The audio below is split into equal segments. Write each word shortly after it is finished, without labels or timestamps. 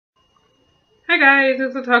Hi guys,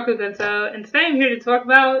 it's Otaku Gunso, and today I'm here to talk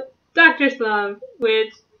about Dr. Slump,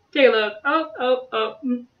 which, take a look.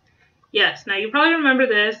 Yes, now you probably remember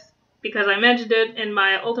this because I mentioned it in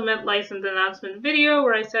my Ultimate License announcement video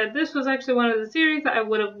where I said this was actually one of the series that I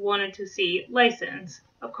would have wanted to see licensed.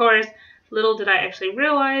 Of course, little did I actually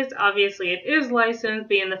realize, obviously it is licensed,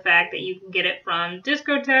 being the fact that you can get it from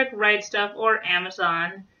Discotek, Right Stuff, or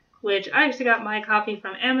Amazon, which I actually got my copy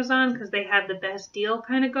from Amazon because they had the best deal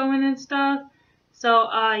kind of going and stuff.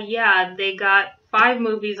 So, yeah, they got 5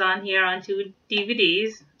 movies on here on 2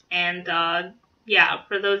 DVDs, and, yeah,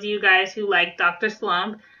 for those of you guys who like Dr.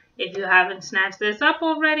 Slump, if you haven't snatched this up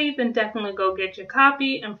already, then definitely go get your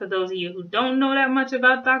copy. And for those of you who don't know that much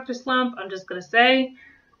about Dr. Slump, I'm just gonna say,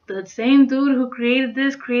 the same dude who created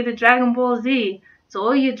this created Dragon Ball Z. So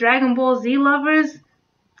all you Dragon Ball Z lovers,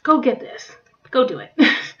 go get this. Go do it.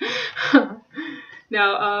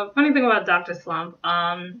 Now, funny thing about Dr. Slump,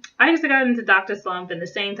 I used to get into Dr. Slump in the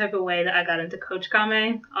same type of way that I got into Coach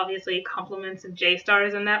Kame. Obviously, compliments of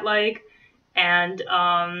J-Stars and that like. And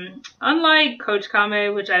unlike Coach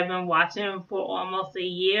Kame, which I've been watching for almost a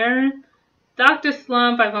year, Dr.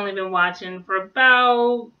 Slump I've only been watching for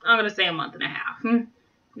about, I'm going to say, a month and a half.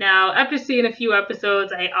 Now, after seeing a few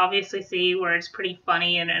episodes, I obviously see where it's pretty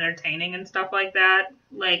funny and entertaining and stuff like that.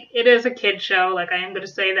 Like, it is a kid show, like I am going to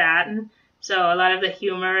say that. So a lot of the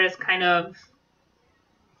humor is kind of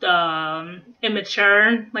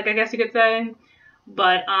immature, like I guess you could say.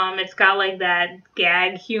 But it's got like that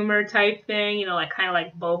gag humor type thing, you know, like kind of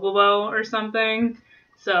like Bobobo or something.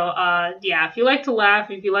 So yeah, if you like to laugh,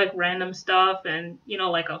 if you like random stuff and, you know,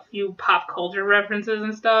 like a few pop culture references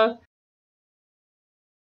and stuff,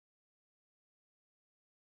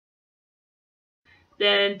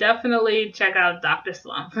 then definitely check out Dr.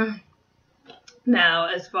 Slump. Now,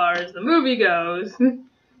 as far as the movie goes,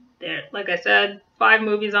 there, like I said, 5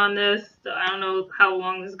 movies on this, so I don't know how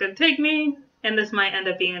long this is going to take me, and this might end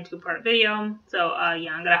up being a 2-part video. So,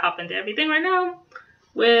 yeah, I'm going to hop into everything right now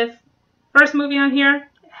with first movie on here,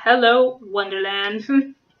 Hello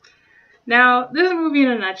Wonderland. Now, this movie in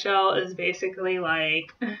a nutshell is basically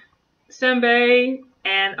like Senbei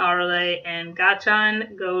and Arale and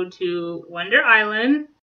Gachan go to Wonder Island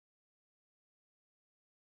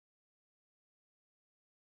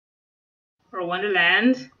or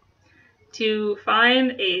Wonderland to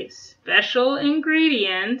find a special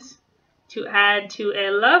ingredient to add to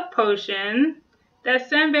a love potion that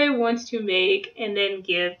Senbei wants to make and then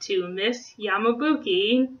give to Miss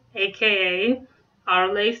Yamabuki, aka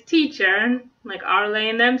Arale's teacher, like Arale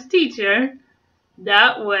and them's teacher.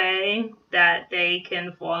 That way that they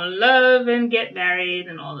can fall in love and get married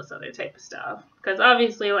and all this other type of stuff. Because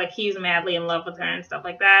obviously, like, he's madly in love with her and stuff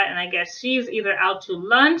like that, and I guess she's either out to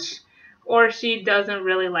lunch or she doesn't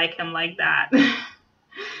really like him like that.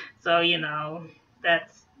 So, you know,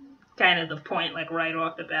 that's kind of the point, like, right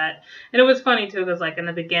off the bat. And it was funny, too, because, like, in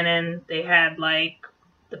the beginning, they had, like,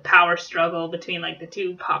 the power struggle between, like, the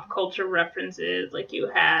 2 pop culture references. Like, you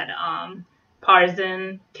had,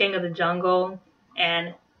 Tarzan, King of the Jungle,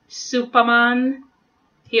 and Superman,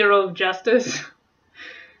 Hero of Justice.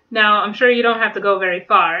 Now, I'm sure you don't have to go very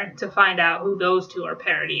far to find out who those 2 are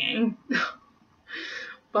parodying.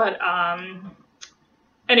 But,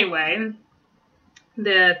 anyway,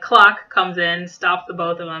 the clock comes in, stops the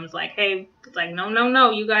both of them. It's like, hey, it's like,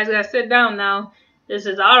 no, you guys gotta sit down now. This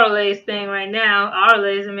is Arale's thing right now.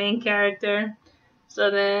 Arale's the main character. So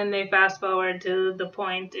then they fast forward to the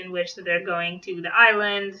point in which they're going to the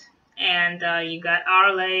island. And you got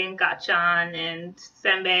Arale and Gachan and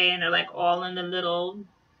Senbei, and they're like all in the little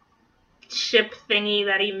ship thingy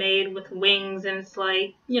that he made with wings, and it's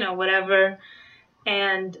like, you know, whatever.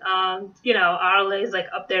 And, you know, Arale's like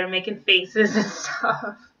up there making faces and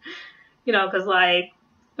stuff. You know, because, like,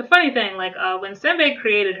 the funny thing, like, when Senbei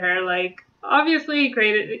created her, like, obviously he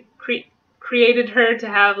created her to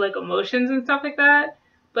have, like, emotions and stuff like that.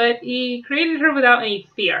 But he created her without any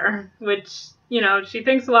fear, which, you know, she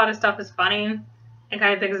thinks a lot of stuff is funny and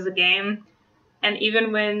kind of thinks it's a game. And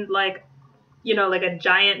even when, like, you know, like a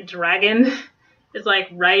giant dragon is, like,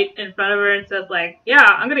 right in front of her and says, like, yeah,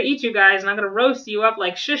 I'm going to eat you guys and I'm going to roast you up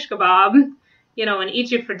like shish kebab, you know, and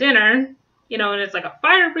eat you for dinner, you know, and it's like a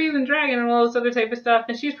fire-breathing dragon and all this other type of stuff.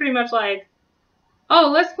 And she's pretty much like,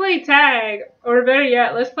 oh, let's play tag, or better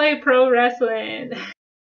yet, let's play pro wrestling.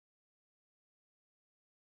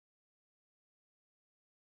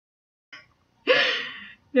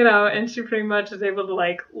 You know, and she pretty much is able to,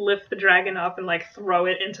 like, lift the dragon up and, like, throw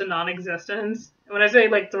it into non-existence. And when I say,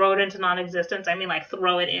 like, throw it into non-existence, I mean, like,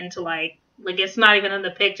 throw it into, like, it's not even in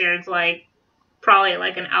the picture. It's, like, probably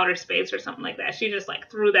like in outer space or something like that. She just like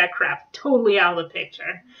threw that crap totally out of the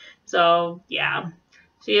picture. So yeah,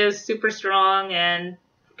 she is super strong and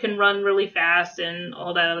can run really fast and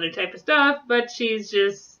all that other type of stuff, but she's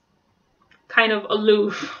just kind of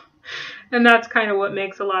aloof. And that's kind of what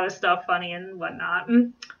makes a lot of stuff funny and whatnot.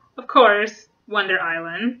 And of course, Wonder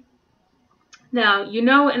Island. Now, you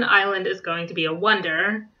know an island is going to be a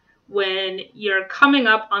wonder when you're coming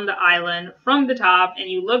up on the island from the top and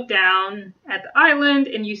you look down at the island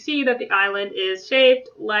and you see that the island is shaped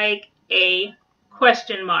like a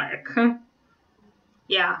question mark.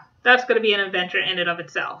 Yeah, that's going to be an adventure in and of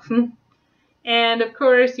itself. And of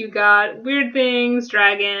course, you got weird things,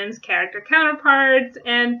 dragons, character counterparts,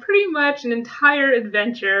 and pretty much an entire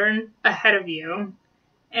adventure ahead of you.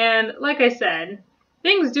 And like I said,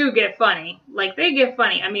 things do get funny. Like, they get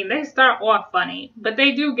funny. I mean, they start off funny, but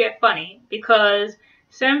they do get funny because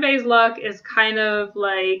Senbei's luck is kind of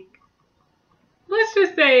like, let's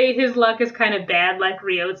just say his luck is kind of bad like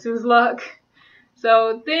Ryotsu's luck.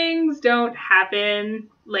 So things don't happen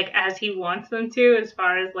like as he wants them to as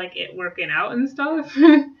far as like it working out and stuff.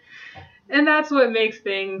 And that's what makes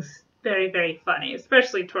things very, very funny,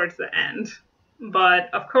 especially towards the end.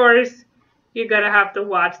 But of course, you're gonna have to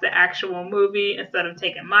watch the actual movie instead of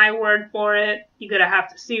taking my word for it. You're gonna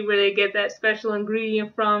have to see where they get that special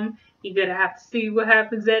ingredient from. You're gonna have to see what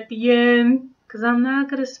happens at the end. Because I'm not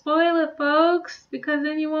gonna spoil it, folks, because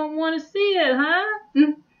then you won't want to see it,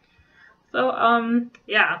 huh? So,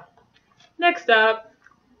 yeah. Next up,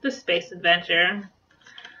 the Space Adventure.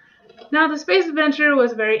 Now, the Space Adventure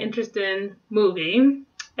was a very interesting movie,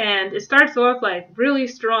 and it starts off, like, really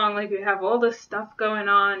strong. Like, you have all this stuff going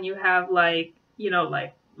on. You have, like, you know,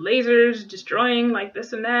 like, lasers destroying, like,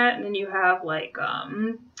 this and that, and then you have, like,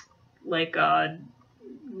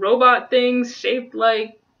 robot things shaped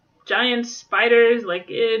like giant spiders. Like,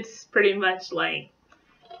 it's pretty much, like,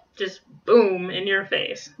 just boom in your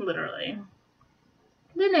face, literally.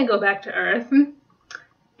 Then they go back to Earth,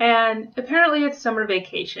 and apparently it's summer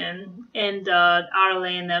vacation in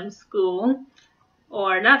Arale and them school,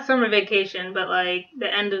 or not summer vacation, but like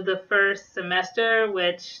the end of the first semester,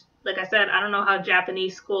 which, like I said, I don't know how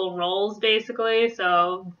Japanese school rolls basically,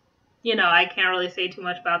 so, you know, I can't really say too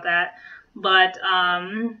much about that. But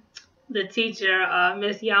the teacher,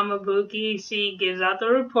 Miss Yamabuki, she gives out the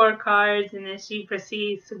report cards, and then she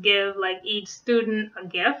proceeds to give, like, each student a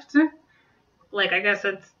gift. Like, I guess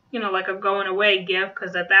it's, you know, like a going away gift,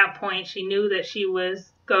 because at that point she knew that she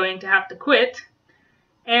was going to have to quit.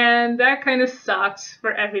 And that kind of sucks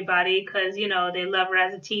for everybody, because, you know, they love her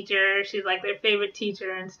as a teacher. She's, like, their favorite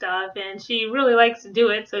teacher and stuff, and she really likes to do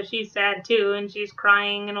it, so she's sad, too, and she's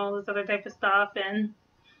crying and all this other type of stuff, and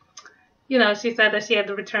you know, she said that she had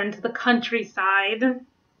to return to the countryside.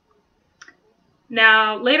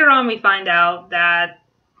 Now, later on we find out that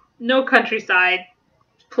no countryside,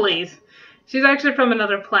 please. She's actually from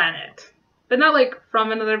another planet. But not like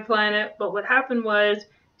from another planet, but what happened was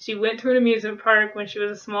she went to an amusement park when she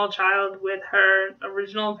was a small child with her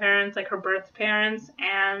original parents, like her birth parents,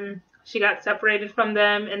 and she got separated from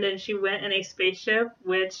them, and then she went in a spaceship,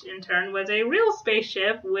 which in turn was a real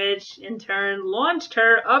spaceship, which in turn launched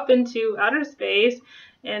her up into outer space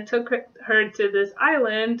and took her to this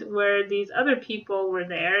island where these other people were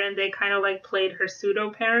there, and they kind of like played her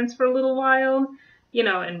pseudo-parents for a little while, you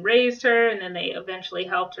know, and raised her, and then they eventually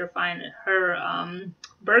helped her find her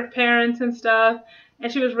birth parents and stuff.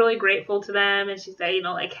 And she was really grateful to them, and she said, you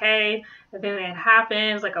know, like, hey, if anything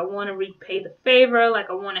happens, like, I want to repay the favor, like,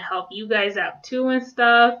 I want to help you guys out too and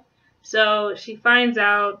stuff. So she finds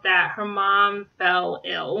out that her mom fell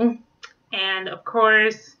ill, and of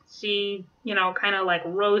course, she, you know, kind of, like,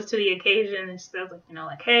 rose to the occasion, and she says, like, you know,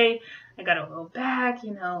 like, hey, I gotta go back,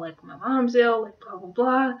 you know, like, my mom's ill, like, blah, blah,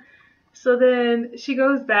 blah. So then she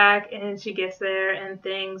goes back, and she gets there, and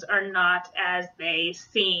things are not as they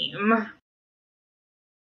seem.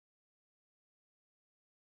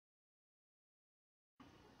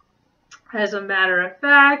 As a matter of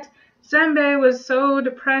fact, Senbei was so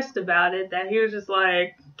depressed about it that he was just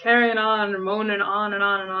like carrying on and moaning on and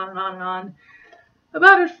on and on and on and on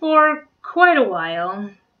about it for quite a while.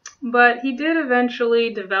 But he did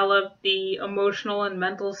eventually develop the emotional and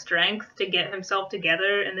mental strength to get himself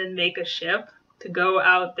together and then make a ship to go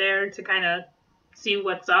out there to kind of see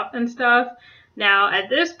what's up and stuff. Now, at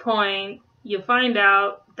this point, you find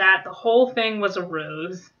out that the whole thing was a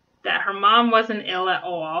ruse, that her mom wasn't ill at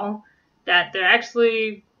all, that they're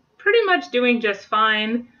actually pretty much doing just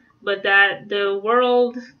fine, but that the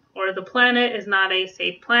world or the planet is not a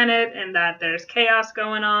safe planet, and that there's chaos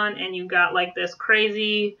going on, and you got like this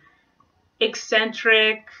crazy,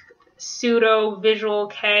 eccentric pseudo visual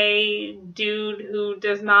K dude who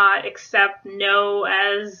does not accept no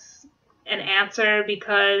as an answer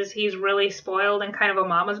because he's really spoiled and kind of a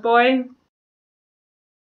mama's boy.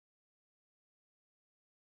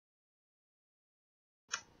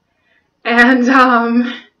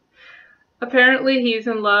 And apparently he's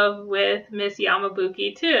in love with Miss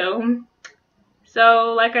Yamabuki too.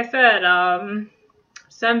 So like I said,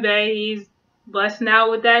 Senbei, he's busting out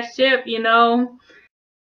with that ship, you know.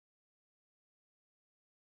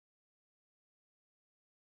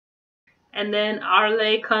 And then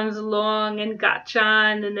Arle comes along and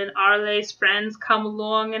Gachan, and then Arle's friends come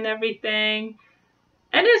along and everything.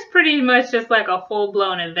 And it's pretty much just like a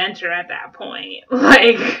full-blown adventure at that point.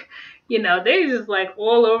 Like, you know, they're just like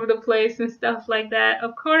all over the place and stuff like that.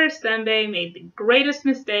 Of course, Senbei made the greatest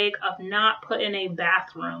mistake of not putting a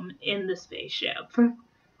bathroom in the spaceship.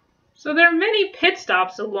 So there are many pit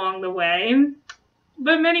stops along the way,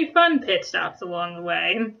 but many fun pit stops along the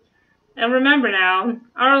way. And remember now,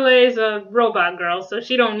 Arle's a robot girl, so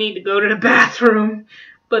she don't need to go to the bathroom.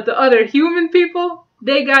 But the other human people,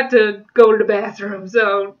 they got to go to the bathroom.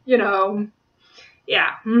 So, you know,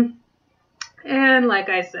 yeah. And like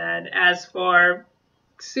I said, as for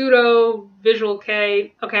pseudo visual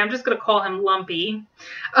K, okay, I'm just going to call him Lumpy.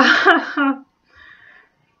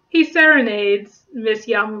 He serenades Miss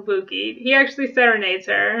Yamabuki. He actually serenades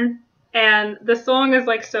her. And the song is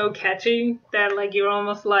like so catchy that like you're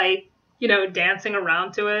almost like, you know, dancing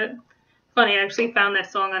around to it. Funny, I actually found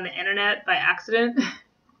that song on the internet by accident.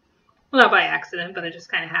 Well, not by accident, but it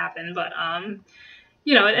just kind of happened. But,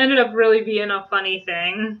 you know, it ended up really being a funny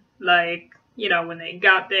thing. Like, you know, when they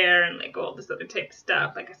got there and like all this other type of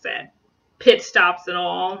stuff, like I said, pit stops and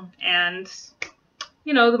all. And,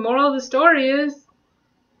 you know, the moral of the story is,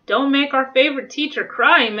 don't make our favorite teacher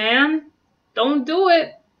cry, man. Don't do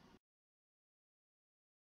it.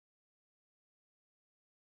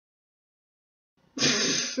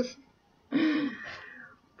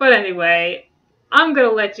 But anyway, I'm gonna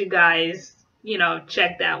let you guys, you know,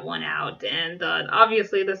 check that one out. And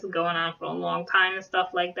obviously this is going on for a long time and stuff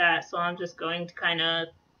like that, so I'm just going to kind of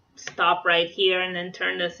stop right here and then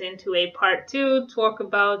turn this into a part 2, talk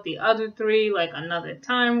about the other 3 like another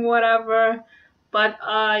time, whatever. But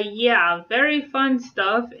yeah, very fun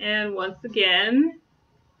stuff. And once again,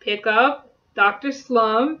 pick up Dr.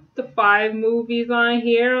 Slump, the 5 movies on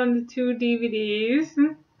here on the 2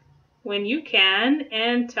 DVDs when you can,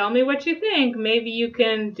 and tell me what you think. Maybe you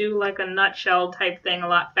can do like a nutshell type thing a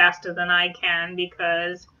lot faster than I can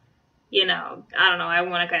because, you know, I don't know, I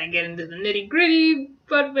want to kind of get into the nitty gritty,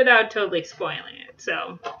 but without totally spoiling it.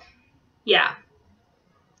 So, yeah.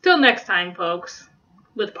 Till next time, folks.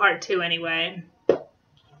 With part 2 anyway.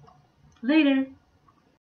 Later.